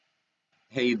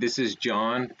Hey, this is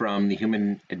John from the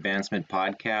Human Advancement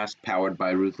Podcast, powered by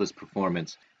Ruthless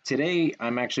Performance. Today,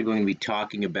 I'm actually going to be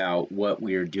talking about what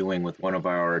we are doing with one of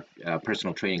our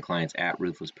personal training clients at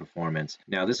Ruthless Performance.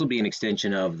 Now, this will be an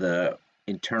extension of the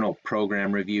internal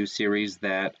program review series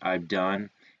that I've done,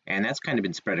 and that's kind of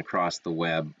been spread across the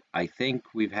web. I think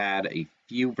we've had a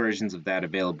few versions of that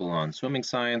available on Swimming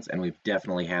Science, and we've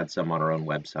definitely had some on our own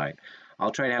website. I'll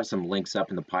try to have some links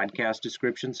up in the podcast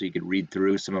description so you could read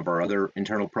through some of our other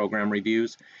internal program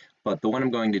reviews. But the one I'm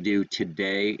going to do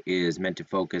today is meant to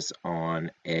focus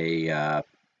on a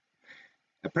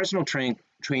personal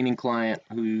training client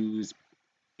who's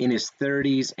in his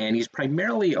 30s, and he's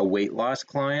primarily a weight loss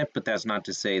client, but that's not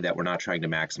to say that we're not trying to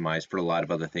maximize for a lot of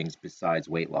other things besides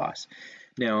weight loss.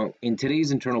 Now, in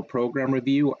today's internal program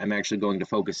review, I'm actually going to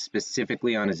focus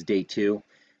specifically on his day 2.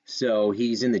 So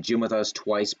he's in the gym with us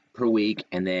twice per week,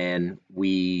 and then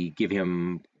we give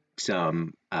him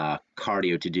some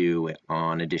cardio to do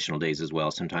on additional days as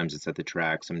well. Sometimes it's at the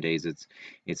track, some days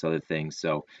it's other things.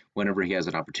 So whenever he has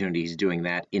an opportunity, he's doing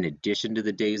that in addition to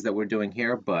the days that we're doing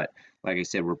here. But like I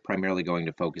said, we're primarily going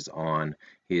to focus on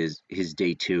his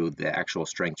day 2, the actual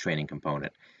strength training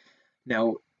component.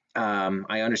 Now,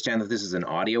 I understand that this is an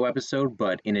audio episode,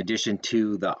 but in addition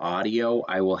to the audio,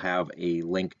 I will have a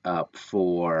link up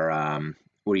for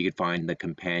where you could find the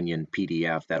companion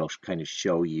PDF that'll kind of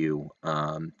show you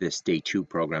this day 2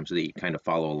 program so that you kind of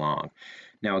follow along.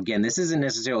 Now, again, this isn't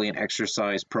necessarily an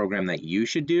exercise program that you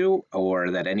should do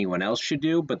or that anyone else should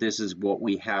do, but this is what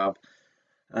we have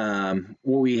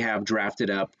drafted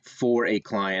up for a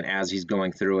client as he's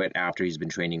going through it after he's been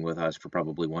training with us for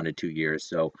probably 1 to 2 years.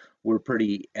 So we're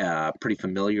pretty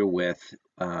familiar with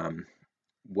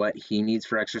what he needs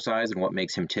for exercise and what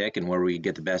makes him tick and where we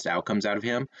get the best outcomes out of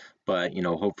him. But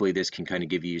hopefully this can kind of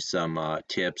give you some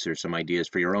tips or some ideas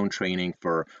for your own training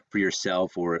for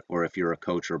yourself, or if you're a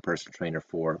coach or a personal trainer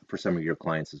for some of your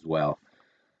clients as well.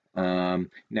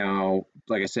 Now,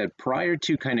 like I said, prior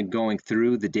to kind of going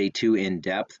through the day 2 in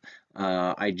depth,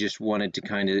 I just wanted to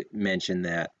kind of mention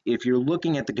that if you're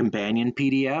looking at the companion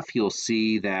PDF, you'll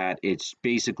see that it's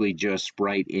basically just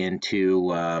right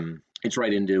into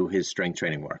his strength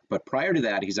training work. But prior to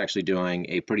that, he's actually doing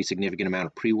a pretty significant amount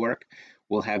of pre-work.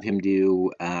 We'll have him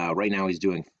do, right now he's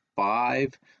doing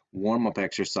 5 warm-up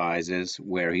exercises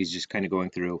where he's just kind of going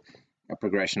through a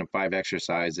progression of 5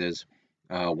 exercises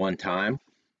one time.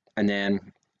 And then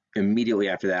immediately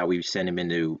after that, we send him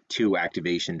into 2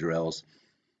 activation drills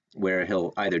where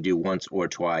he'll either do once or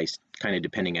twice, kind of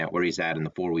depending on where he's at in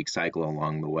the 4-week cycle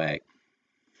along the way.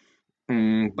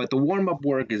 But the warm-up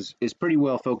work is pretty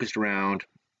well focused around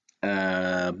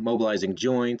mobilizing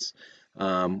joints.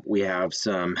 We have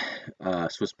some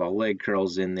Swiss ball leg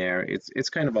curls in there. It's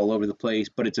kind of all over the place,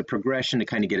 but it's a progression to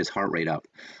kind of get his heart rate up.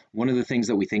 One of the things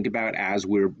that we think about as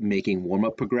we're making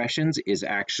warm-up progressions is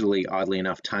actually, oddly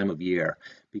enough, time of year.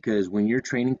 Because when you're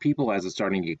training people as it's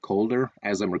starting to get colder,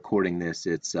 as I'm recording this,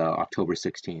 it's October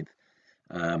 16th.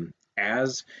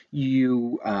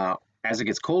 As it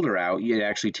gets colder out, it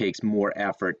actually takes more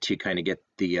effort to kind of get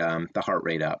the heart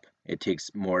rate up. It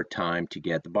takes more time to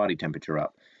get the body temperature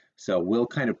up. So we'll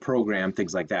kind of program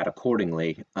things like that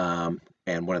accordingly. And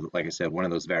like I said, one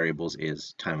of those variables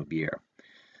is time of year.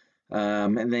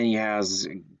 And then he has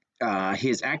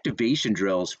his activation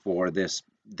drills for this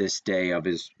day of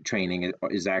his training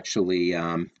is actually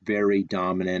very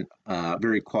dominant,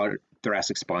 very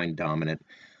thoracic spine dominant.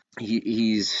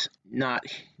 He's not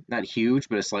huge,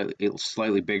 but a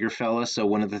slightly bigger fella. So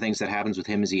one of the things that happens with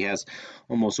him is he has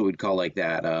almost what we'd call like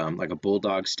that, like a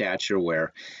bulldog stature,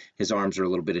 where his arms are a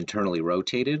little bit internally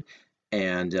rotated,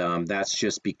 and that's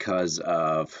just because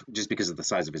of the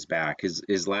size of his back. His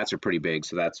lats are pretty big,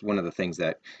 so that's one of the things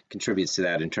that contributes to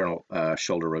that internal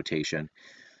shoulder rotation.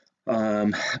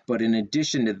 But in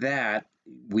addition to that,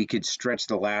 we could stretch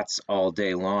the lats all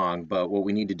day long, but what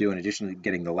we need to do in addition to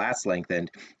getting the lats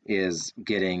lengthened is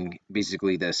getting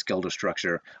basically the skeletal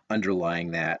structure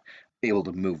underlying that able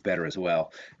to move better as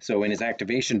well. So in his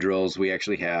activation drills, we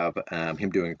actually have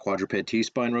him doing a quadruped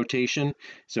T-spine rotation.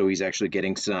 So he's actually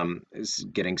getting some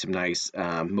nice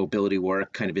mobility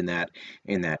work kind of in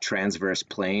that transverse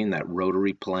plane, that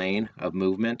rotary plane of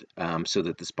movement, so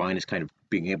that the spine is kind of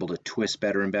being able to twist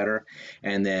better and better.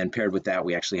 And then paired with that,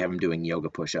 we actually have him doing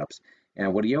yoga push-ups.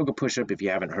 And what a yoga push-up, if you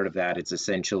haven't heard of that, it's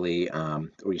essentially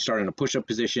where you start in a push-up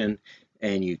position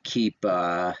and you keep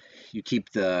the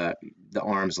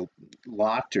arms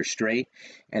locked or straight,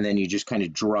 and then you just kind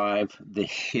of drive the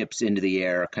hips into the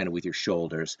air kind of with your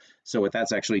shoulders. So what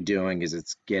that's actually doing is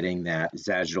it's getting that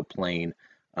sagittal plane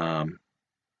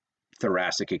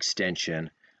thoracic extension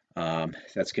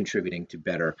that's contributing to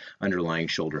better underlying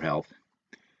shoulder health.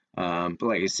 But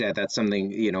like I said, that's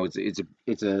something,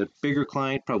 it's a bigger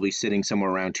client, probably sitting somewhere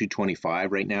around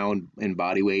 225 right now in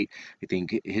body weight. I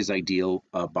think his ideal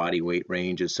body weight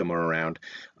range is somewhere around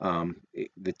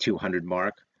the 200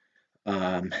 mark.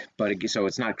 So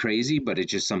it's not crazy, but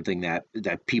it's just something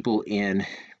that people in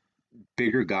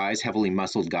bigger guys, heavily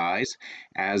muscled guys,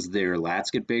 as their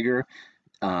lats get bigger,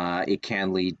 it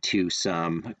can lead to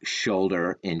some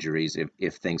shoulder injuries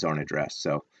if things aren't addressed.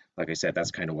 So, like I said,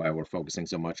 that's kind of why we're focusing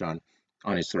so much on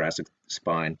his thoracic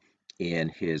spine in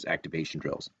his activation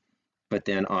drills. But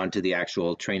then on to the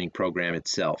actual training program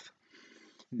itself.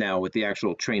 Now, with the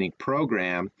actual training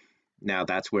program, now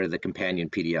that's where the companion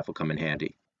PDF will come in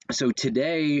handy. So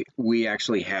today we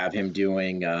actually have him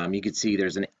doing. You can see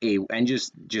there's an A, and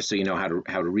just so you know how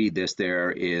to read this,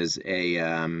 there is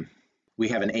a we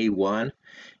have an A1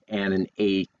 and an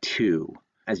A2,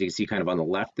 as you can see kind of on the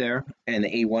left there. And the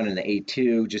A1 and the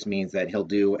A2 just means that he'll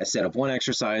do a set of one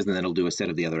exercise and then he'll do a set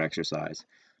of the other exercise.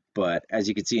 But as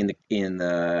you can see in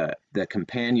the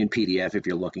companion PDF, if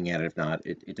you're looking at it, if not,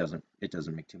 it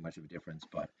doesn't make too much of a difference.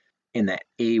 But in that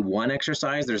A1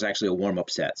 exercise, there's actually a warm-up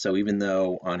set. So even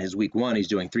though on his week 1 he's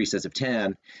doing 3 sets of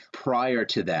 10, prior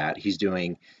to that he's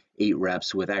doing 8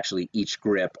 reps with actually each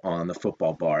grip on the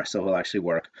football bar. So he'll actually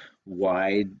work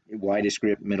widest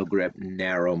grip, middle grip,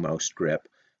 narrowmost grip.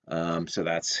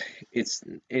 So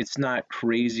it's not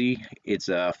crazy. It's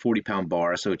a 40-pound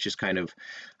bar, so it's just kind of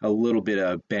a little bit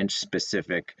of bench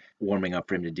specific warming up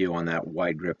for him to do on that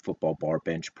wide grip football bar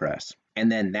bench press.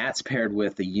 And then that's paired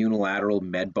with the unilateral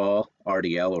med ball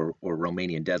RDL or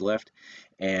Romanian deadlift.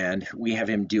 And we have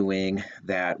him doing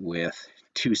that with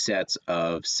 2 sets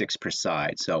of 6 per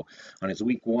side. So on his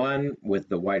week 1 with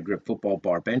the wide grip football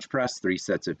bar bench press, 3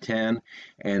 sets of 10,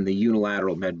 and the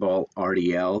unilateral med ball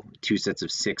RDL, 2 sets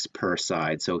of 6 per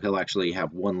side. So he'll actually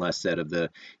have 1 less set of the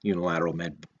unilateral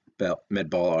med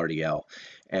ball RDL.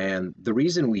 And the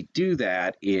reason we do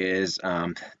that is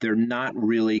they're not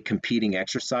really competing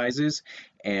exercises,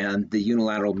 and the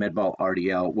unilateral med ball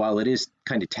RDL, while it is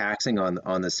kind of taxing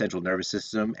on the central nervous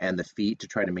system and the feet to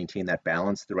try to maintain that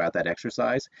balance throughout that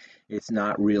exercise, it's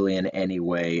not really in any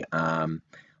way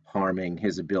harming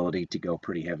his ability to go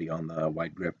pretty heavy on the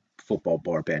wide grip football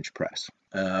bar bench press.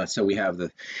 So we have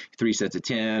the 3 sets of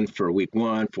 10 for week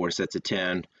 1, 4 sets of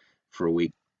 10 for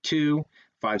week 2,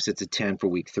 5 sets of 10 for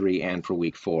week 3 and for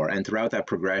week 4. And throughout that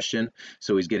progression,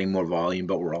 so he's getting more volume,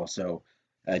 but we're also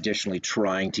additionally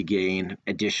trying to gain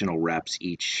additional reps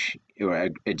or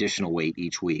additional weight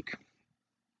each week.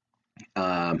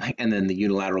 And then the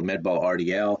unilateral med ball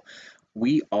RDL,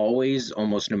 we always,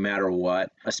 almost no matter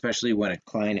what, especially when a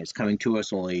client is coming to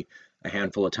us only a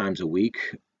handful of times a week,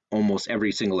 almost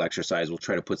every single exercise we'll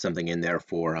try to put something in there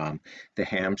for the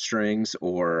hamstrings,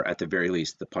 or at the very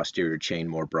least the posterior chain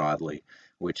more broadly,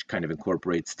 which kind of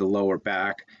incorporates the lower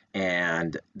back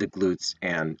and the glutes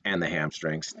and the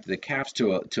hamstrings, the calves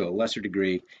to a lesser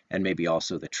degree, and maybe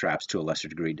also the traps to a lesser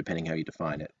degree, depending how you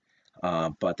define it.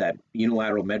 But that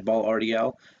unilateral med ball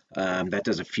RDL, that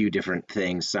does a few different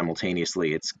things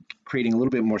simultaneously. It's creating a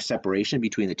little bit more separation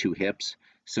between the 2 hips,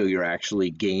 so you're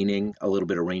actually gaining a little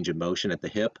bit of range of motion at the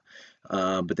hip.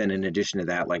 But then in addition to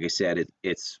that, like I said,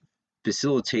 it's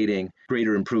facilitating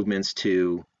greater improvements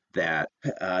to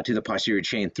the posterior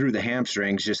chain through the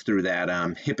hamstrings, just through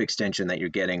that hip extension that you're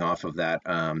getting off of that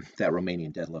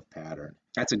Romanian deadlift pattern.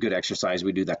 That's a good exercise.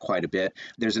 We do that quite a bit.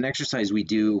 There's an exercise we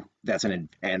do that's an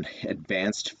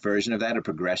advanced version of that, a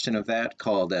progression of that,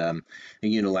 called a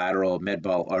unilateral med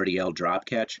ball RDL drop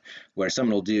catch, where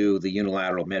someone will do the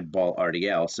unilateral med ball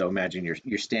RDL. So imagine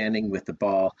you're standing with the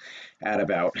ball at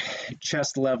about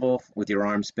chest level with your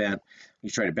arms bent. You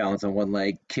try to balance on one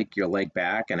leg, kick your leg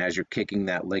back, and as you're kicking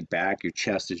that leg back, your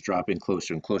chest is dropping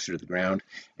closer and closer to the ground,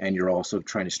 and you're also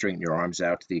trying to straighten your arms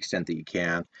out to the extent that you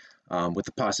can, with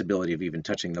the possibility of even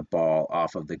touching the ball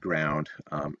off of the ground,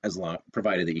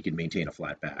 provided that you can maintain a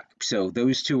flat back. So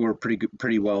those two are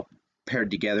pretty well paired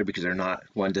together because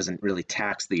one doesn't really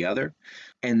tax the other.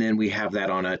 And then we have that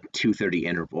on a 2:30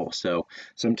 interval. So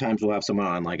sometimes we'll have someone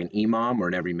on like an EMOM, or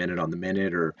an every minute on the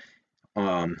minute, or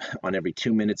on every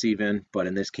 2 minutes even, but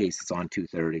in this case it's on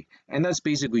 2:30. And that's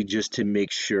basically just to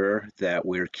make sure that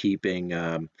we're keeping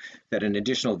that an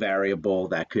additional variable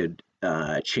that could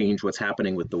change what's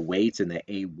happening with the weights in the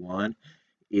A1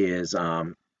 is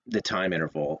the time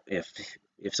interval. If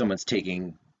someone's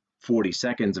taking 40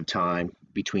 seconds of time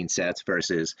between sets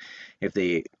versus if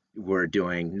they were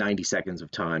doing 90 seconds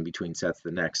of time between sets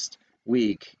the next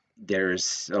week,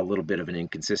 there's a little bit of an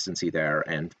inconsistency there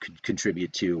and could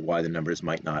contribute to why the numbers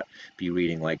might not be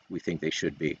reading like we think they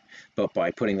should be. But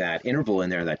by putting that interval in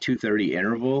there, that 2:30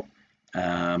 interval,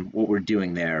 what we're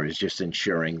doing there is just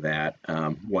ensuring that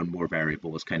one more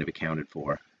variable is kind of accounted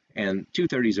for. And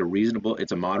 230 is a reasonable,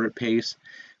 it's a moderate pace.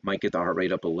 Might get the heart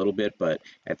rate up a little bit, but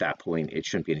at that point, it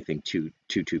shouldn't be anything too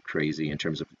crazy in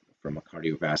terms of from a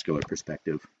cardiovascular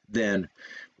perspective. Then,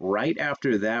 right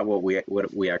after that, what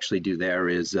we actually do there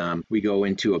is we go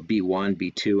into a B1,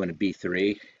 B2, and a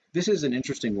B3. This is an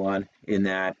interesting one in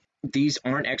that these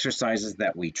aren't exercises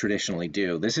that we traditionally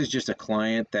do. This is just a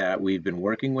client that we've been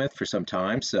working with for some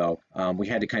time, so we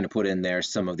had to kind of put in there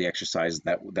some of the exercises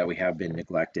that we have been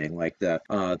neglecting, like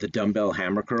the dumbbell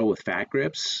hammer curl with fat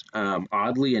grips.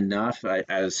 Oddly enough,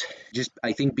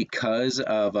 I think because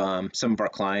of some of our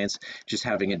clients just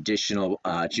having additional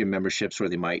gym memberships where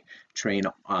they might train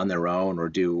on their own or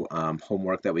do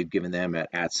homework that we've given them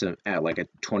at like a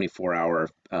 24-hour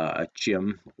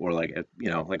gym or like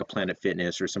a Planet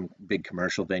Fitness or some big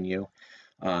commercial venue.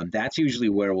 That's usually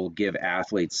where we'll give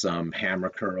athletes some hammer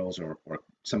curls or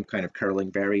some kind of curling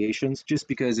variations, just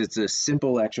because it's a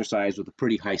simple exercise with a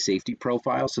pretty high safety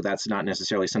profile. So that's not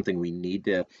necessarily something we need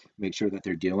to make sure that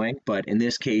they're doing. But in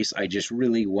this case, I just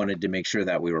really wanted to make sure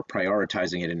that we were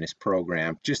prioritizing it in this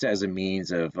program, just as a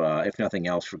means of, if nothing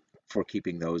else, for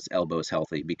keeping those elbows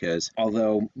healthy, because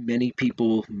although many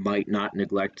people might not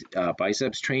neglect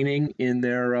biceps training in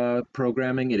their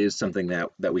programming, it is something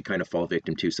that we kind of fall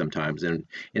victim to sometimes in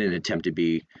an attempt to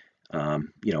be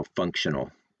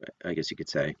functional, I guess you could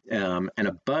say. And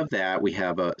above that, we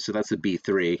have so that's the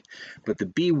B3, but the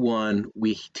B1,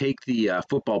 we take the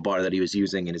football bar that he was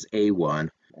using in his A1.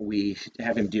 We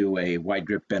have him do a wide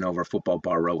grip bent over football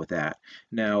bar row with that.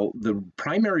 Now, the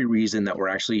primary reason that we're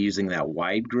actually using that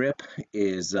wide grip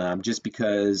is just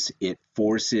because it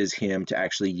forces him to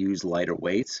actually use lighter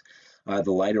weights.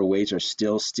 The lighter weights are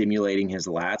still stimulating his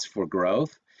lats for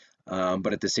growth,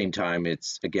 but at the same time,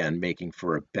 it's, again, making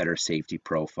for a better safety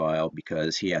profile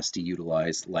because he has to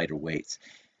utilize lighter weights.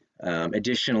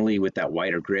 Additionally, with that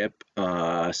wider grip,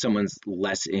 someone's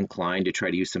less inclined to try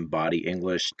to use some body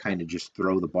English, kind of just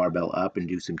throw the barbell up and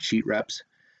do some cheat reps.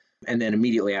 And then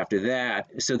immediately after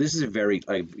that, so this is a very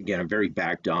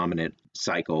back dominant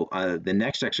cycle. The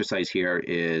next exercise here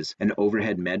is an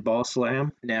overhead med ball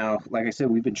slam. Now, like I said,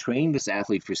 we've been training this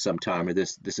athlete for some time, or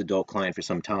this adult client for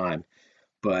some time.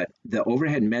 But the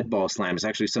overhead med ball slam is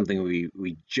actually something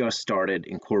we just started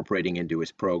incorporating into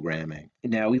his programming.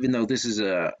 Now, even though this is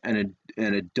an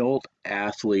adult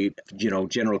athlete,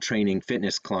 general training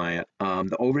fitness client,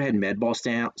 the overhead med ball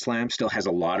slam still has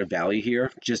a lot of value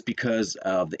here just because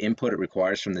of the input it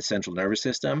requires from the central nervous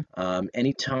system.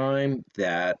 Anytime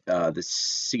that the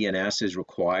CNS is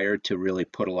required to really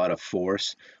put a lot of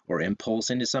force or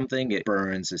impulse into something, it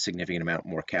burns a significant amount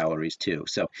more calories too.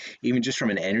 So even just from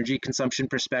an energy consumption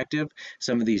perspective,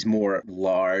 some of these more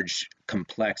large,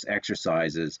 complex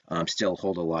exercises still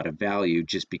hold a lot of value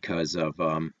just because of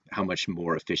how much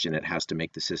more efficient it has to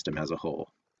make the system as a whole.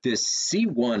 This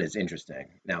C1 is interesting.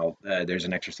 Now, there's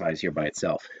an exercise here by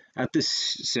itself.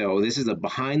 So this is a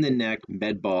behind the neck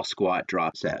med ball squat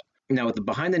drop set. Now, with the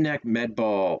behind the neck med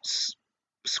ball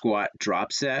squat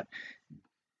drop set,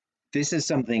 this is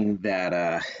something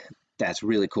that's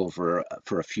really cool for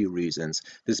a few reasons.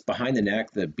 This behind the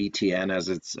neck, the BTN as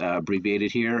it's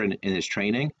abbreviated here in this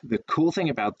training, the cool thing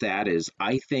about that is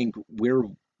I think we're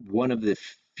one of the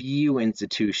few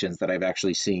institutions that I've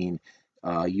actually seen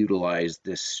utilize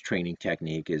this training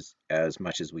technique as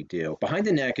much as we do. Behind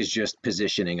the neck is just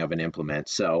positioning of an implement.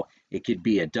 So it could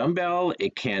be a dumbbell,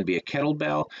 it can be a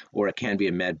kettlebell, or it can be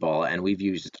a med ball. And we've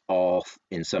used all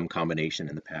in some combination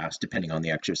in the past, depending on the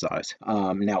exercise.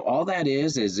 Now, all that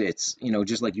is it's,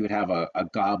 just like you would have a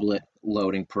goblet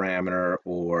loading parameter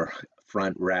or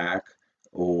front rack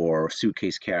or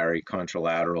suitcase carry,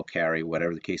 contralateral carry,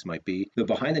 whatever the case might be. The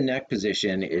behind the neck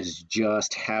position is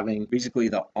just having basically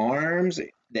the arms,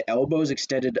 the elbows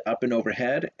extended up and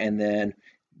overhead, and then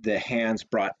the hands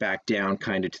brought back down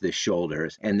kind of to the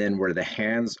shoulders. And then where the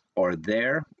hands are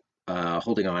there,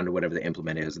 holding on to whatever the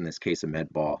implement is, in this case, a med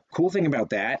ball. Cool thing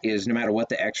about that is no matter what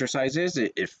the exercise is,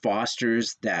 it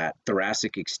fosters that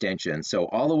thoracic extension. So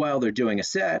all the while they're doing a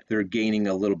set, they're gaining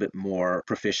a little bit more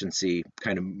proficiency,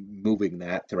 kind of moving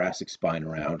that thoracic spine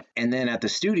around. And then at the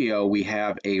studio, we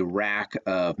have a rack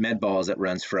of med balls that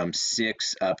runs from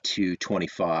 6 up to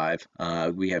 25.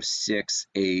 We have 6,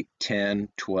 8, 10,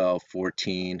 12,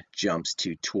 14, jumps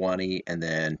to 20, and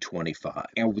then 25.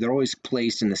 And they're always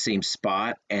placed in the same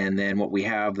spot. And then what we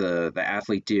have the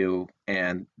athlete do,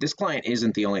 and this client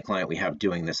isn't the only client we have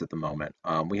doing this at the moment.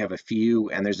 We have a few,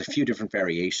 and there's a few different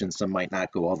variations. Some might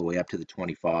not go all the way up to the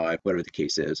 25, whatever the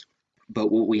case is.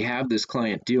 But what we have this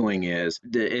client doing is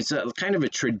it's a kind of a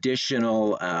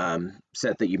traditional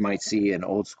set that you might see in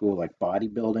old school like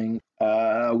bodybuilding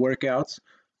workouts,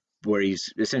 where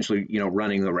he's essentially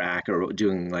running the rack or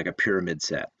doing like a pyramid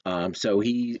set. So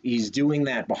he's doing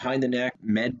that behind the neck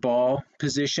med ball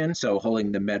position, so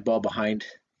holding the med ball behind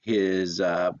his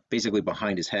basically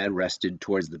behind his head, rested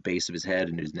towards the base of his head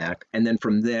and his neck. And then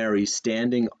from there, he's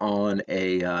standing on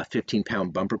a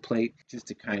 15-pound bumper plate just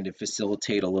to kind of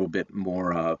facilitate a little bit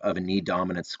more of a knee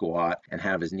dominant squat and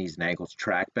have his knees and ankles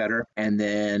track better. And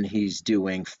then he's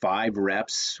doing 5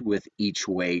 reps with each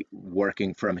weight,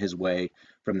 working from his way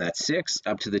from that 6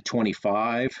 up to the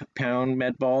 25-pound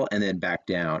med ball and then back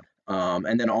down.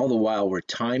 And then all the while we're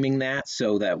timing that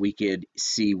so that we could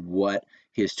see what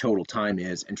his total time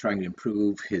is and trying to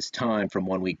improve his time from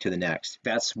one week to the next.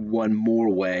 That's one more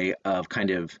way of kind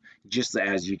of, just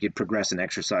as you could progress an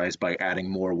exercise by adding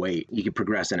more weight, you could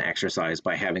progress an exercise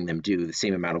by having them do the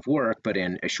same amount of work, but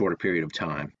in a shorter period of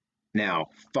time.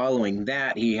 Now, following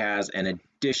that, he has an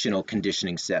additional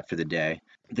conditioning set for the day.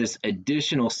 This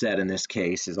additional set in this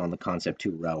case is on the Concept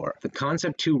 2 rower. The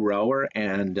Concept 2 rower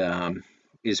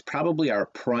is probably our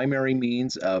primary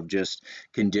means of just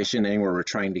conditioning, where we're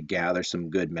trying to gather some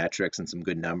good metrics and some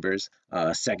good numbers.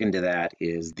 Second to that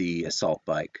is the assault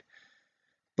bike.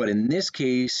 But in this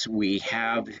case, we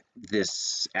have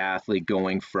this athlete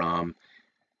going from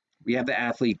week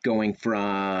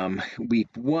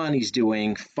 1, he's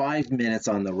doing 5 minutes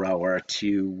on the rower,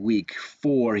 to week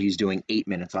 4, he's doing 8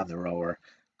 minutes on the rower,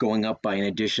 going up by an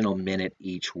additional minute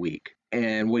each week.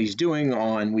 And what he's doing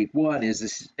on week 1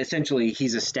 is essentially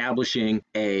he's establishing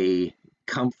a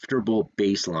comfortable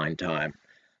baseline time.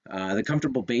 The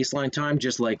comfortable baseline time,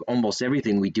 just like almost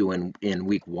everything we do in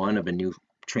week 1 of a new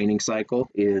training cycle,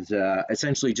 is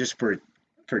essentially just for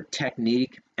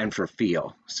technique and for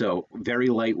feel. So very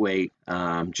lightweight,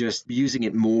 just using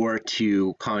it more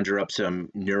to conjure up some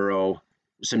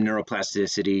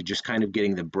neuroplasticity, just kind of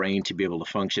getting the brain to be able to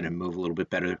function and move a little bit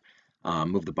better.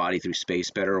 Move the body through space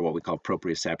better, what we call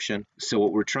proprioception. So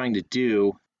what we're trying to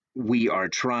do, we are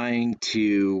trying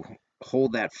to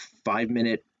hold that 5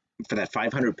 minute for that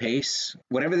 500 pace.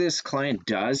 Whatever this client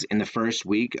does in the first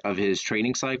week of his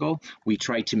training cycle, we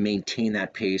try to maintain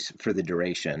that pace for the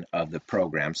duration of the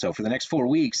program. So for the next 4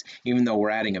 weeks, even though we're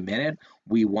adding a minute,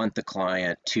 we want the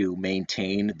client to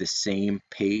maintain the same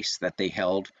pace that they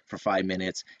held for 5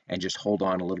 minutes and just hold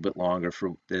on a little bit longer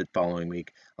for the following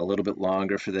week, a little bit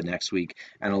longer for the next week,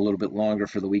 and a little bit longer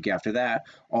for the week after that,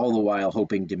 all the while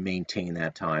hoping to maintain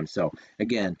that time. So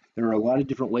again, there are a lot of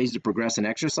different ways to progress an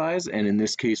exercise, and in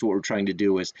this case, what we're trying to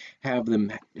do is have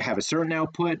them have a certain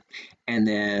output and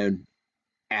then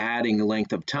adding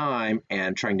length of time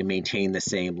and trying to maintain the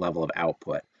same level of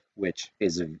output, which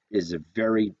is a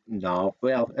very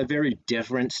novel, a very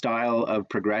different style of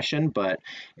progression, but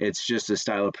it's just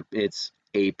it's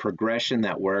a progression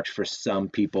that works for some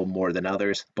people more than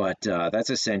others. But that's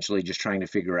essentially just trying to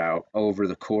figure out over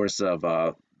the course of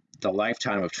the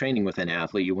lifetime of training with an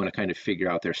athlete, you want to kind of figure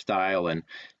out their style and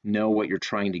know what you're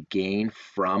trying to gain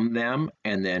from them,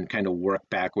 and then kind of work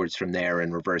backwards from there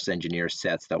and reverse engineer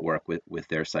sets that work with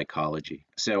their psychology.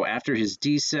 So after his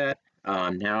D set,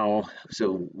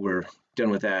 so we're done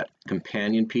with that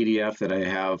companion PDF that I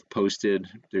have posted.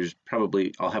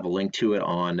 I'll have a link to it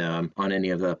on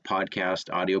any of the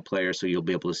podcast audio players, so you'll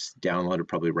be able to download it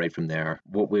probably right from there.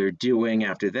 What we're doing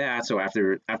after that, so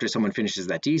after someone finishes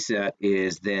that D set,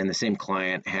 is then the same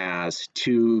client has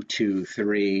 2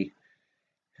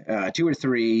 or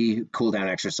 3 cool down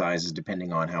exercises,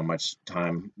 depending on how much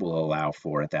time we'll allow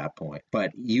for at that point.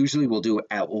 But usually we'll do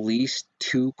at least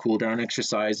 2 cool down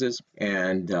exercises.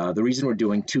 And the reason we're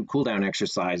doing 2 cool down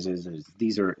exercises is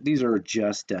these are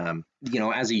just,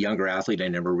 as a younger athlete, I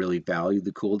never really valued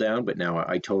the cool down, but now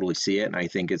I totally see it. And I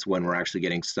think it's when we're actually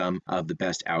getting some of the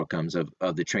best outcomes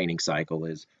of the training cycle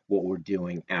is what we're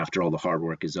doing after all the hard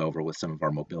work is over with some of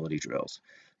our mobility drills.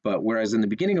 But whereas in the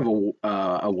beginning of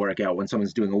a workout, when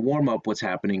someone's doing a warm-up, what's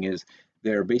happening is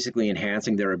they're basically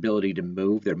enhancing their ability to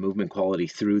move, their movement quality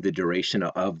through the duration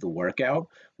of the workout.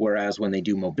 Whereas when they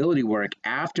do mobility work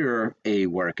after a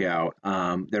workout,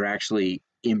 they're actually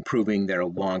improving their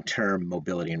long-term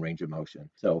mobility and range of motion.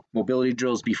 So mobility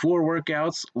drills before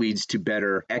workouts leads to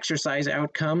better exercise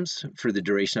outcomes for the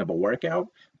duration of a workout.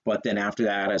 But then after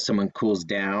that, as someone cools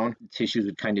down, tissues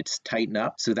would kind of tighten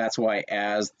up. So that's why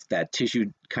as that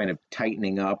tissue kind of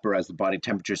tightening up, or as the body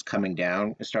temperature is coming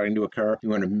down, is starting to occur, you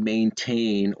want to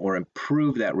maintain or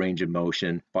improve that range of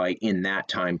motion by, in that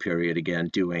time period, again,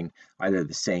 doing either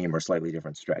the same or slightly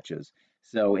different stretches.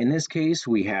 So in this case,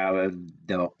 we have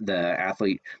the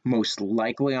athlete most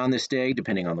likely on this day,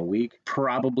 depending on the week,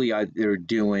 probably either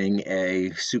doing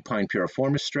a supine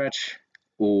piriformis stretch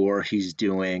or he's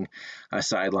doing a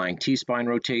sideline T-spine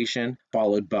rotation,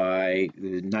 followed by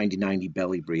the 90-90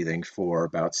 belly breathing for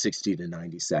about 60 to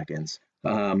 90 seconds.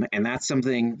 And that's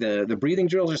something, the breathing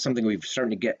drills are something we've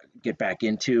started to get back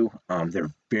into.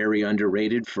 They're very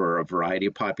underrated for a variety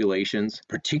of populations,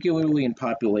 particularly in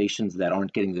populations that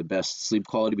aren't getting the best sleep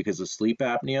quality because of sleep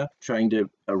apnea. Trying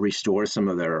to restore some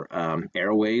of their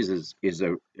airways is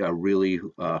a really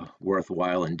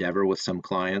worthwhile endeavor with some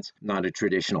clients. Not a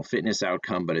traditional fitness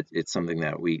outcome, but it's something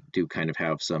that we do kind of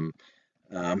have some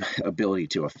ability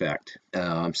to affect.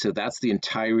 So that's the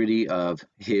entirety of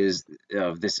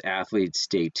this athlete's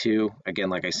day 2. Again,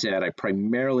 like I said, I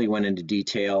primarily went into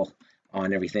detail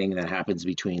on everything that happens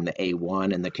between the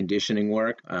A1 and the conditioning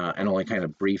work, and only kind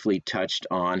of briefly touched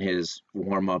on his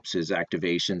warm-ups, his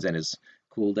activations, and his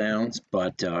cool downs.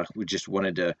 But we just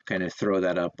wanted to kind of throw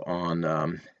that up on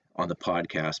the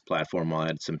podcast platform while I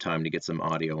had some time to get some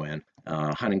audio in.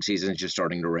 Hunting season is just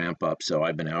starting to ramp up, so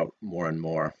I've been out more and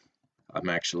more. I'm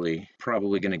actually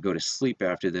probably going to go to sleep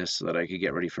after this so that I could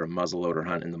get ready for a muzzleloader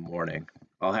hunt in the morning.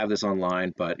 I'll have this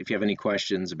online, but if you have any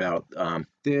questions about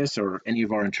this or any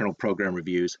of our internal program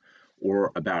reviews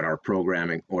or about our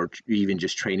programming or even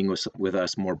just training with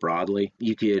us more broadly,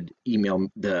 you could email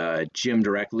the gym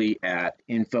directly at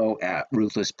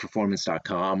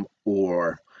info@ruthlessperformance.com,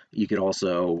 or you could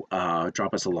also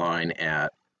drop us a line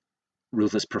at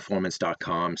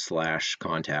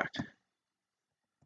ruthlessperformance.com/contact.